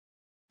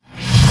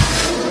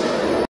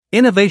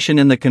Innovation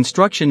in the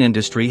construction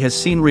industry has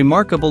seen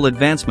remarkable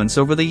advancements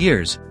over the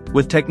years,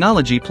 with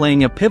technology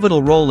playing a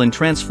pivotal role in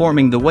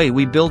transforming the way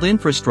we build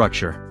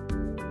infrastructure.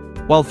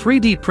 While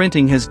 3D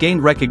printing has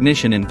gained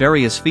recognition in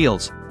various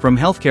fields, from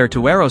healthcare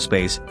to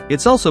aerospace,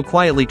 it's also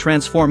quietly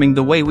transforming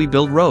the way we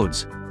build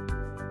roads.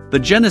 The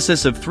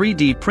genesis of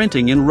 3D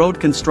printing in road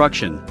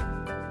construction.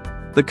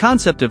 The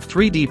concept of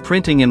 3D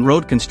printing in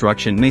road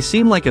construction may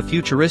seem like a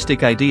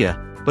futuristic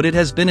idea, but it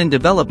has been in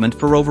development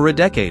for over a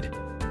decade.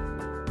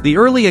 The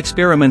early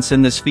experiments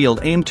in this field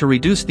aimed to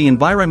reduce the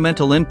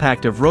environmental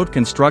impact of road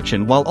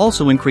construction while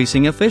also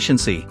increasing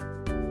efficiency.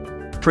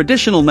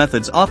 Traditional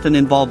methods often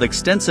involve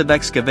extensive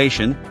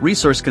excavation,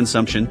 resource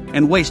consumption,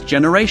 and waste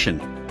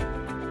generation.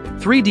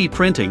 3D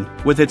printing,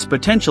 with its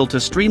potential to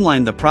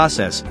streamline the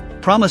process,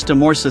 promised a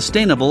more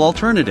sustainable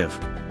alternative.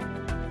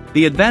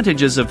 The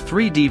advantages of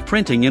 3D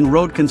printing in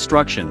road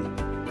construction.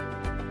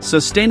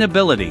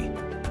 Sustainability.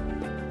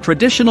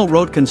 Traditional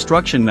road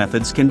construction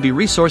methods can be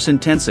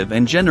resource-intensive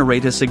and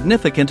generate a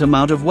significant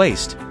amount of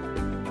waste.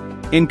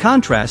 In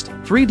contrast,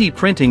 3D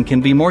printing can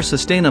be more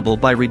sustainable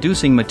by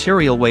reducing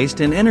material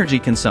waste and energy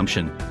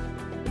consumption.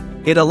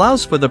 It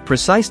allows for the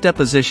precise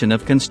deposition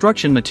of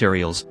construction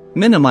materials,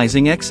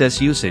 minimizing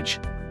excess usage.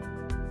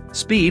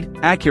 Speed,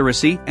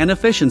 accuracy, and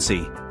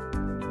efficiency.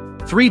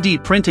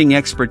 3D printing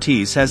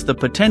expertise has the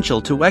potential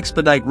to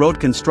expedite road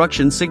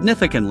construction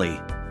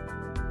significantly.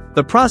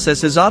 The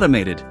process is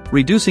automated,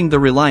 reducing the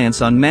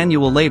reliance on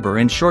manual labor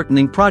and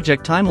shortening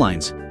project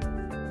timelines.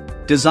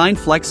 Design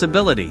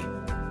flexibility.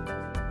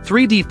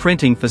 3D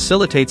printing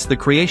facilitates the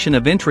creation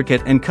of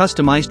intricate and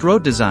customized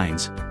road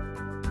designs.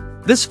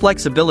 This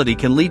flexibility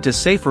can lead to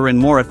safer and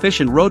more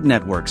efficient road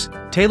networks,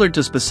 tailored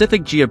to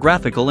specific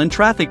geographical and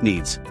traffic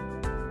needs.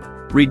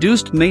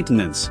 Reduced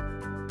maintenance.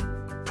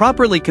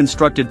 Properly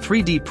constructed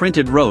 3D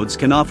printed roads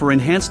can offer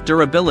enhanced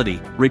durability,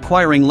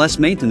 requiring less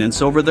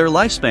maintenance over their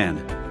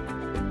lifespan.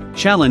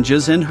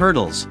 Challenges and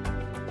hurdles.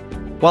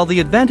 While the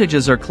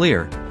advantages are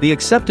clear, the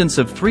acceptance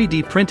of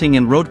 3D printing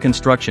in road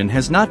construction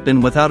has not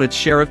been without its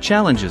share of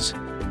challenges.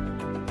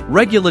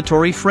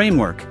 Regulatory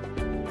framework.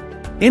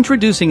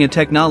 Introducing a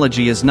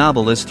technology as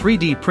novel as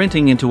 3D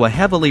printing into a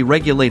heavily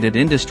regulated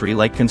industry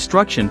like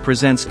construction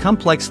presents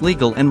complex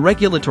legal and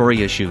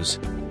regulatory issues.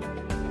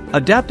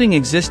 Adapting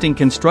existing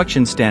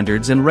construction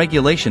standards and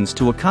regulations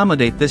to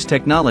accommodate this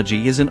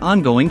technology is an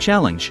ongoing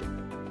challenge.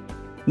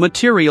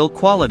 Material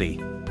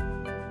quality.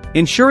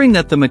 Ensuring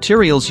that the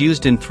materials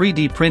used in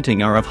 3D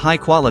printing are of high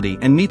quality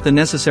and meet the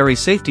necessary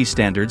safety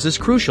standards is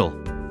crucial.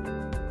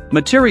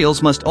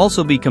 Materials must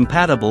also be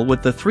compatible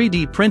with the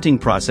 3D printing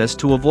process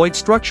to avoid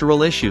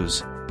structural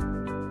issues.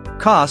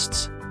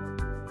 Costs.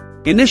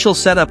 Initial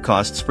setup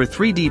costs for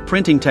 3D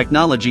printing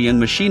technology and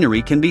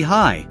machinery can be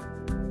high.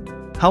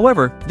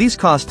 However, these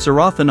costs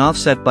are often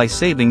offset by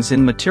savings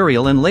in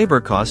material and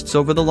labor costs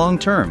over the long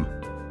term.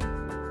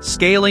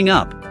 Scaling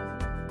up.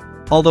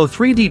 Although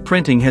 3D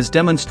printing has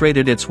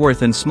demonstrated its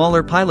worth in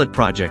smaller pilot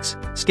projects,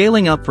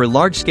 scaling up for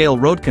large-scale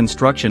road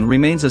construction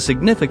remains a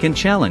significant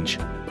challenge.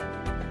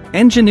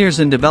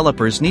 Engineers and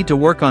developers need to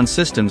work on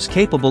systems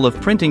capable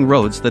of printing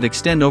roads that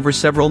extend over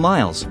several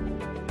miles.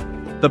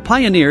 The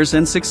pioneers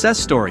and success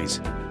stories.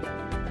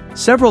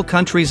 Several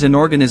countries and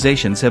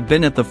organizations have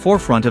been at the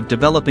forefront of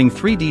developing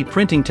 3D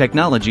printing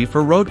technology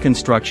for road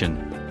construction.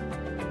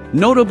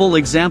 Notable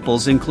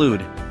examples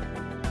include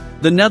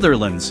the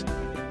Netherlands.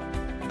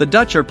 The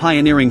Dutch are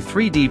pioneering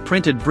 3D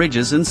printed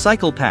bridges and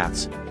cycle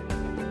paths.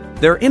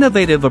 Their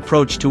innovative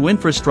approach to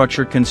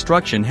infrastructure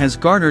construction has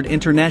garnered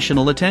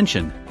international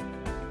attention.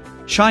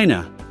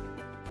 China.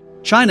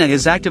 China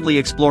is actively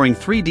exploring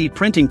 3D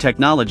printing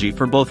technology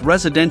for both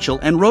residential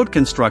and road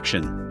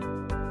construction.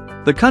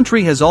 The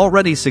country has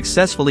already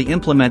successfully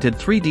implemented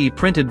 3D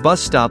printed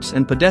bus stops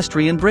and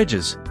pedestrian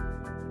bridges.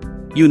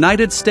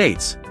 United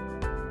States.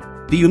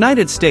 The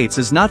United States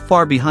is not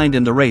far behind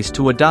in the race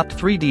to adopt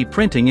 3D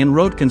printing in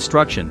road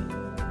construction.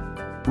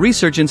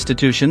 Research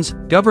institutions,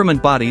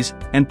 government bodies,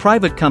 and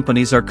private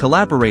companies are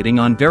collaborating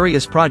on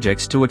various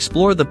projects to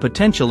explore the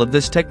potential of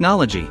this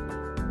technology.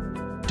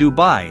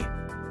 Dubai.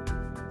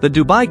 The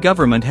Dubai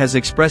government has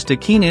expressed a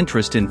keen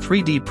interest in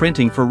 3D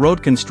printing for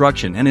road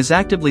construction and is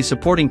actively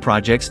supporting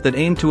projects that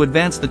aim to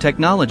advance the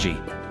technology.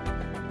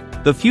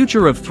 The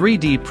future of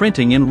 3D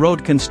printing in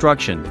road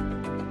construction.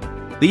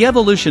 The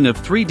evolution of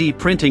 3D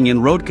printing in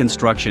road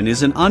construction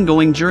is an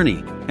ongoing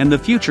journey, and the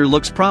future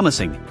looks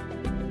promising.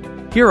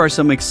 Here are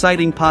some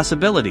exciting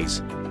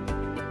possibilities.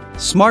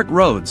 Smart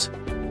roads.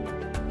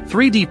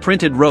 3D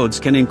printed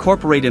roads can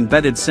incorporate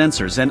embedded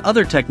sensors and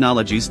other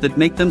technologies that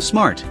make them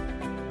smart.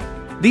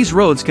 These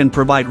roads can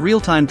provide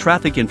real-time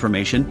traffic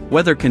information,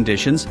 weather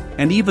conditions,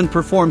 and even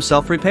perform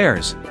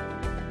self-repairs.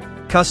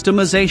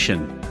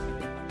 Customization.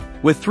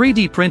 With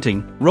 3D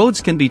printing,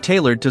 roads can be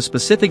tailored to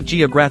specific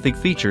geographic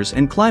features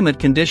and climate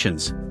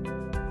conditions.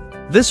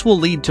 This will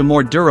lead to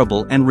more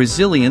durable and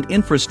resilient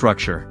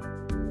infrastructure.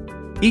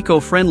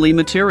 Eco-friendly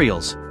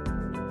materials.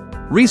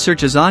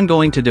 Research is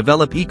ongoing to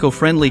develop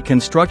eco-friendly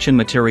construction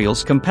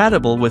materials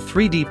compatible with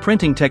 3D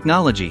printing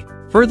technology,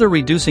 further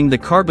reducing the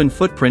carbon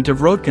footprint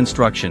of road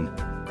construction.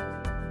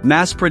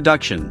 Mass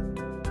production.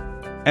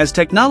 As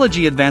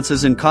technology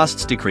advances and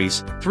costs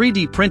decrease,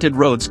 3D printed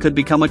roads could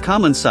become a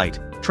common sight,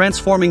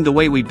 transforming the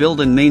way we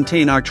build and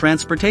maintain our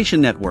transportation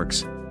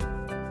networks.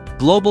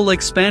 Global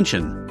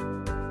expansion.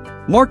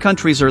 More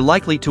countries are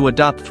likely to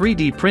adopt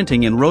 3D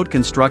printing in road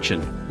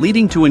construction,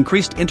 leading to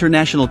increased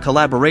international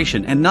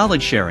collaboration and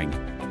knowledge sharing.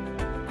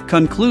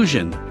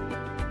 Conclusion.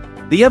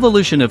 The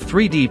evolution of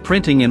 3D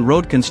printing in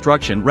road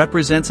construction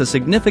represents a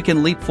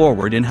significant leap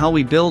forward in how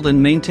we build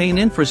and maintain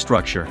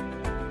infrastructure.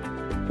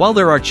 While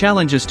there are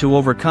challenges to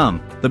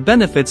overcome, the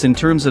benefits in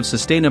terms of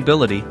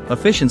sustainability,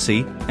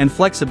 efficiency, and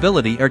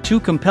flexibility are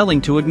too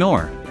compelling to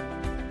ignore.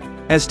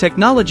 As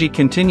technology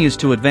continues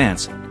to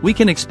advance, we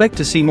can expect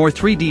to see more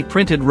 3D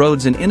printed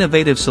roads and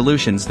innovative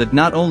solutions that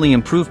not only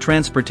improve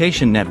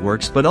transportation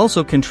networks but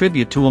also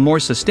contribute to a more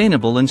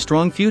sustainable and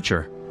strong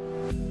future.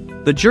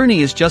 The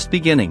journey is just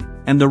beginning,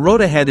 and the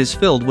road ahead is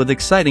filled with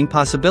exciting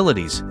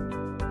possibilities.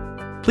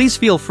 Please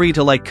feel free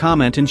to like,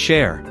 comment, and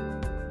share.